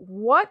yourself,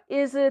 what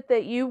is it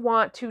that you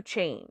want to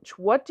change?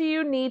 What do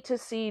you need to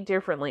see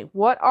differently?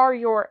 What are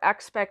your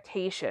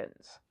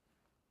expectations?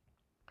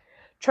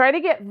 Try to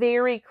get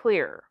very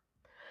clear.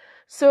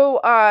 So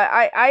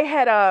I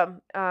had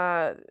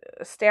a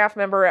staff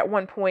member at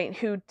one point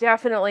who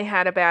definitely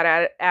had a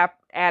bad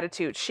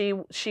attitude.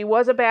 She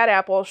was a bad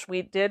apple.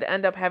 We did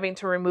end up having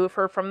to remove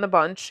her from the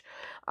bunch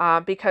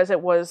because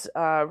it was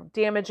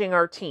damaging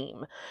our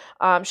team.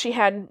 She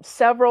had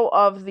several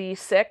of the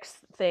 6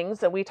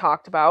 things that we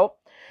talked about.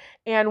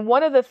 And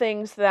one of the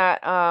things that,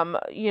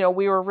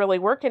 we were really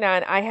working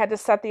on, I had to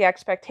set the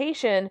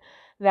expectation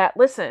that,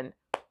 listen,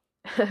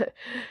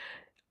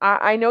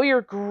 I know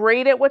you're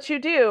great at what you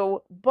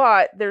do,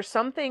 but there's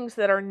some things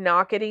that are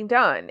not getting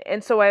done.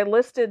 And so I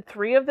listed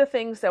 3 of the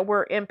things that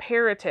were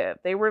imperative.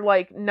 They were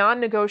like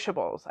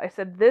non-negotiables. I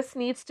said, this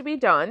needs to be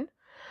done.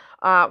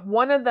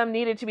 One of them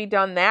needed to be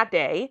done that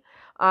day.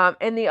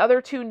 And the other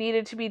 2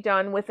 needed to be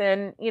done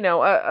within,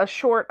 a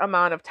short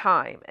amount of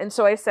time. And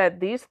so I said,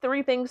 these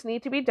 3 things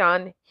need to be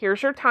done.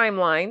 Here's your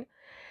timeline.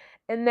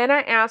 And then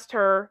I asked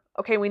her,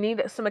 okay, we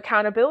need some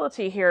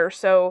accountability here.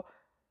 So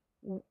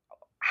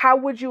how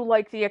would you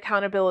like the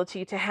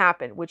accountability to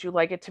happen? Would you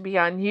like it to be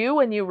on you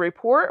and you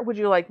report? Would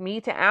you like me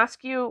to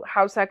ask you?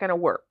 How's that going to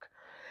work?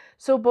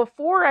 So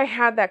before I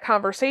had that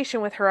conversation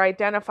with her, I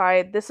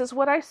identified, this is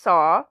what I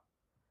saw.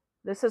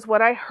 This is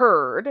what I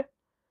heard.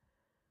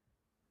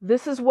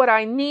 This is what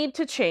I need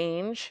to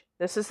change.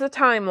 This is the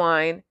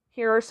timeline.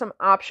 Here are some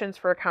options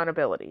for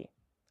accountability.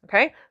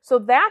 Okay? So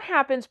that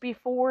happens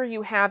before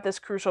you have this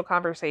crucial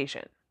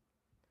conversation.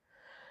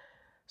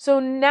 So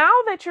now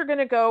that you're going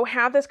to go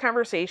have this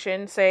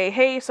conversation, say,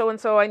 hey,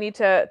 so-and-so, I need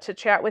to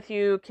chat with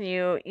you. Can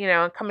you,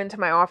 come into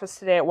my office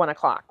today at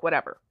 1:00,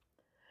 whatever.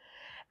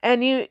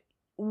 And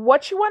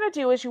what you want to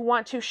do is you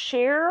want to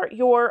share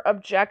your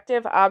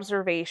objective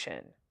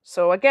observation.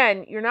 So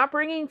again, you're not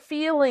bringing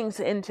feelings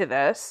into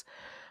this,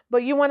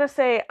 but you want to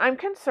say, I'm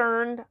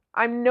concerned.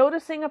 I'm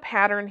noticing a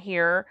pattern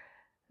here.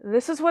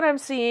 This is what I'm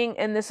seeing,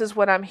 and this is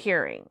what I'm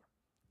hearing.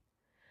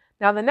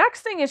 Now, the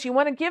next thing is you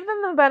want to give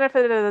them the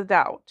benefit of the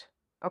doubt.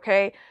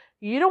 Okay,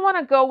 you don't want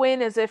to go in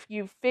as if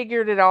you've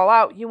figured it all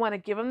out. You want to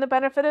give them the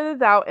benefit of the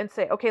doubt and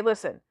say, okay,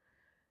 listen,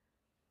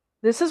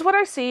 this is what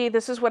I see.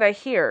 This is what I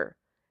hear.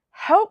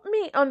 Help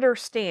me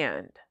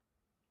understand.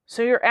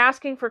 So you're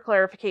asking for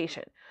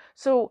clarification.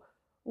 So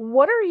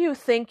what are you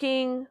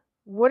thinking?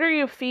 What are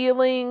you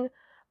feeling?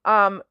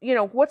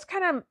 What's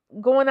kind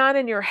of going on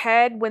in your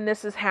head when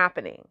this is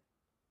happening?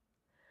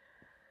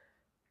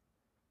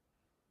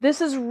 This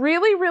is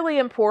really, really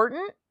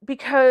important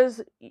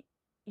because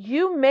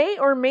you may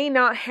or may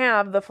not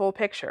have the full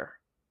picture.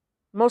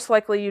 Most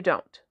likely you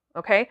don't,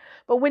 okay?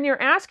 But when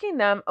you're asking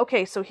them,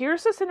 okay, so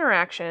here's this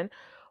interaction.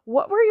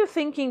 What were you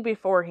thinking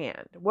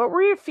beforehand? What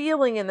were you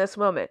feeling in this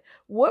moment?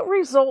 What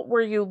result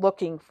were you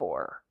looking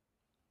for?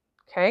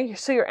 Okay,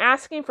 so you're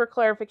asking for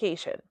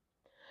clarification.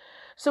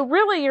 So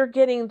really you're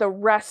getting the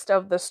rest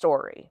of the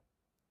story.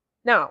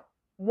 Now,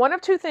 one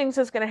of 2 things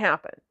is going to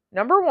happen.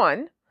 Number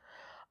 1,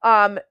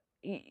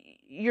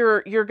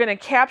 you're going to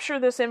capture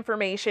this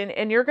information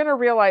and you're going to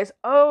realize,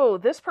 oh,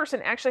 this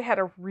person actually had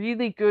a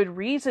really good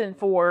reason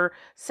for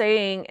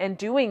saying and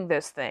doing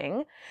this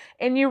thing.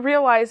 And you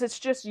realize it's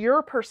just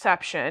your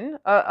perception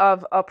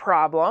of a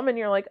problem. And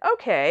you're like,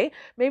 okay,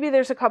 maybe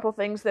there's a couple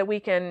things that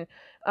we can,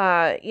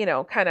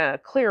 kind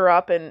of clear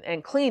up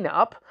and clean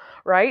up,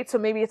 right? So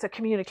maybe it's a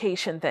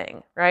communication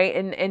thing, right?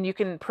 And you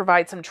can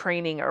provide some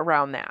training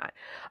around that.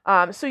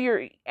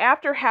 So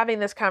after having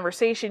this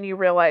conversation, you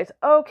realize,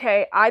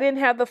 okay, I didn't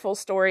have the full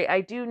story.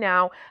 I do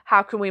now.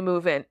 How can we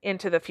move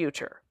into the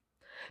future?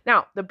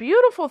 Now, the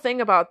beautiful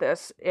thing about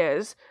this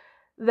is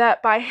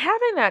that by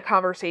having that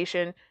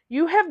conversation,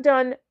 you have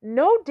done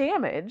no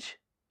damage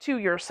to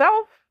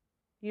yourself,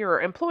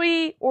 your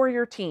employee, or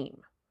your team.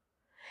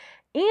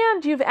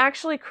 And you've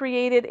actually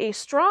created a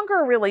stronger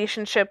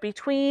relationship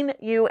between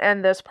you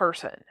and this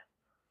person.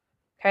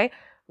 Okay?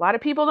 A lot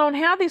of people don't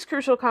have these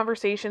crucial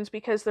conversations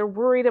because they're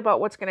worried about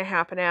what's going to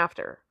happen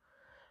after.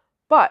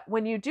 But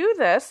when you do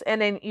this,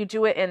 and then you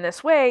do it in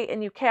this way,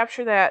 and you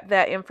capture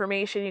that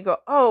information, you go,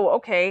 oh,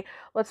 okay,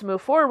 let's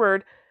move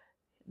forward.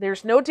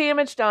 There's no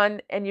damage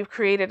done, and you've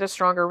created a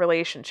stronger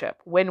relationship.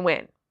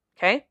 Win-win.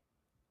 Okay?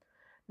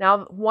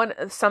 Now,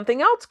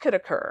 something else could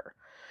occur.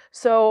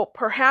 So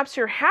perhaps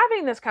you're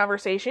having this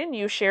conversation,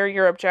 you share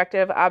your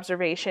objective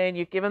observation,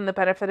 you give them the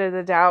benefit of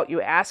the doubt,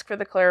 you ask for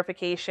the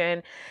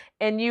clarification,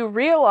 and you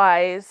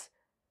realize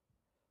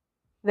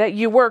that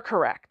you were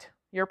correct.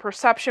 Your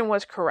perception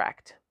was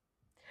correct.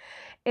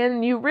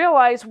 And you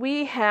realize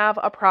we have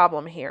a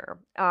problem here.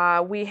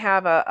 We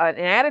have an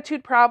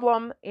attitude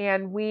problem,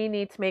 and we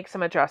need to make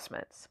some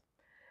adjustments.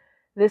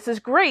 This is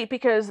great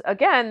because,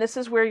 again, this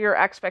is where your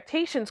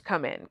expectations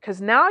come in.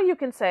 Because now you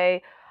can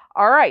say,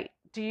 all right,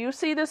 do you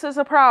see this as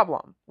a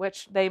problem?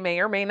 Which they may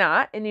or may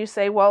not. And you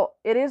say, well,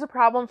 it is a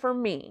problem for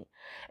me.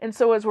 And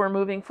so as we're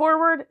moving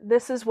forward,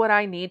 this is what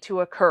I need to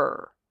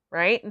occur,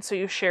 right? And so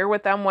you share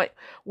with them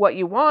what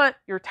you want,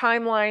 your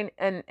timeline,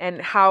 and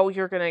how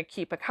you're going to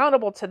keep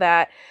accountable to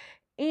that.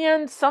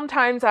 And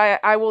sometimes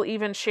I will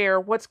even share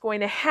what's going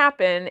to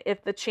happen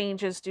if the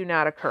changes do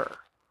not occur.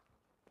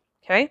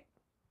 Okay?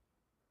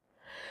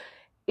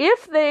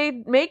 If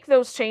they make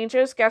those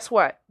changes, guess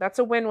what? That's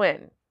a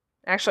win-win.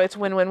 Actually, it's a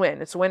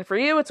win-win-win. It's a win for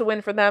you, it's a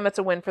win for them, it's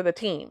a win for the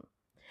team.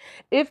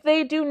 If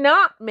they do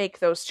not make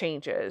those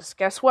changes,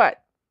 guess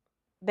what?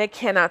 They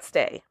cannot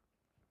stay.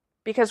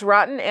 Because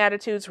rotten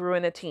attitudes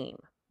ruin a team.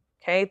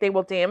 Okay? They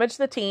will damage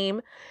the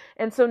team.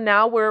 And so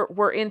now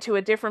we're into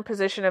a different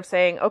position of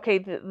saying, okay,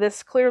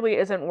 this clearly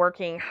isn't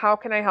working. How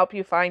can I help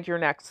you find your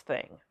next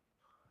thing?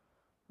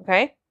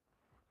 Okay?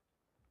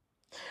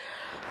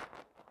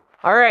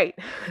 All right,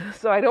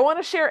 so I don't want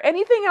to share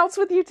anything else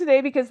with you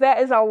today because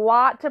that is a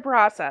lot to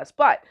process,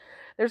 but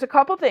there's a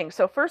couple things.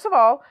 So first of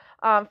all,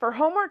 for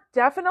homework,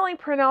 definitely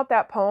print out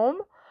that poem.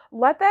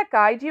 Let that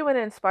guide you and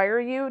inspire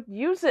you.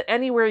 Use it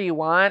anywhere you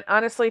want.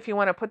 Honestly, if you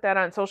want to put that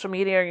on social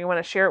media or you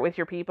want to share it with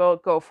your people,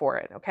 go for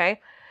it,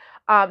 okay?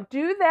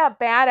 Do that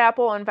bad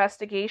apple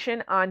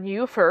investigation on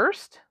you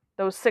first.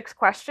 Those 6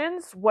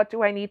 questions. What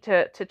do I need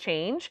to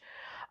change?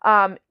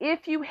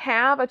 If you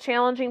have a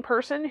challenging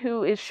person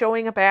who is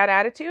showing a bad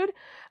attitude,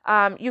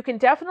 you can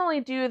definitely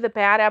do the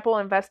bad apple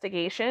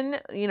investigation.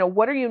 You know,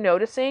 what are you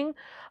noticing?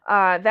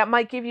 That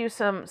might give you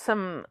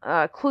some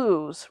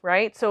clues,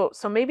 right? So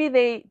maybe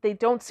they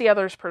don't see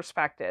others'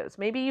 perspectives.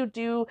 Maybe you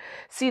do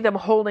see them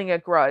holding a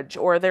grudge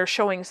or they're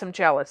showing some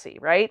jealousy,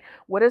 right?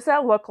 What does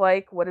that look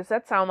like? What does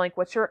that sound like?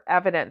 What's your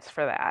evidence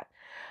for that?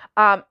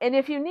 And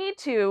if you need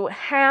to,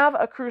 have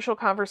a crucial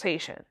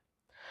conversation.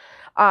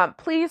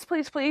 Please,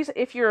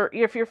 if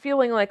you're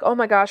feeling like, oh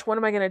my gosh, what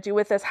am I going to do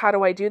with this? How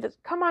do I do this?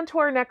 Come on to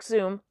our next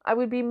Zoom. I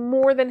would be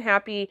more than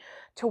happy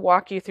to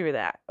walk you through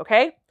that.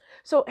 Okay?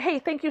 So, hey,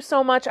 thank you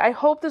so much. I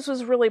hope this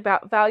was really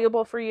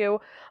valuable for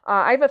you.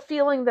 I have a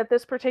feeling that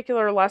this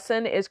particular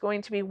lesson is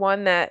going to be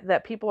one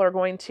that people are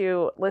going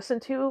to listen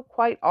to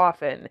quite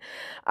often.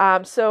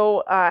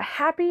 So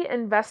happy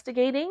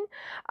investigating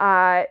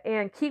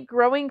and keep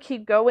growing,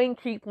 keep going,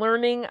 keep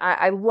learning.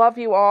 I love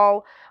you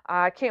all.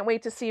 Can't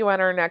wait to see you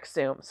on our next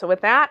Zoom. So with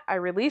that, I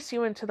release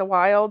you into the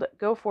wild.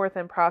 Go forth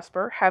and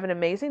prosper. Have an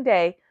amazing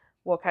day.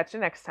 We'll catch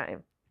you next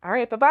time. All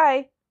right,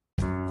 bye-bye.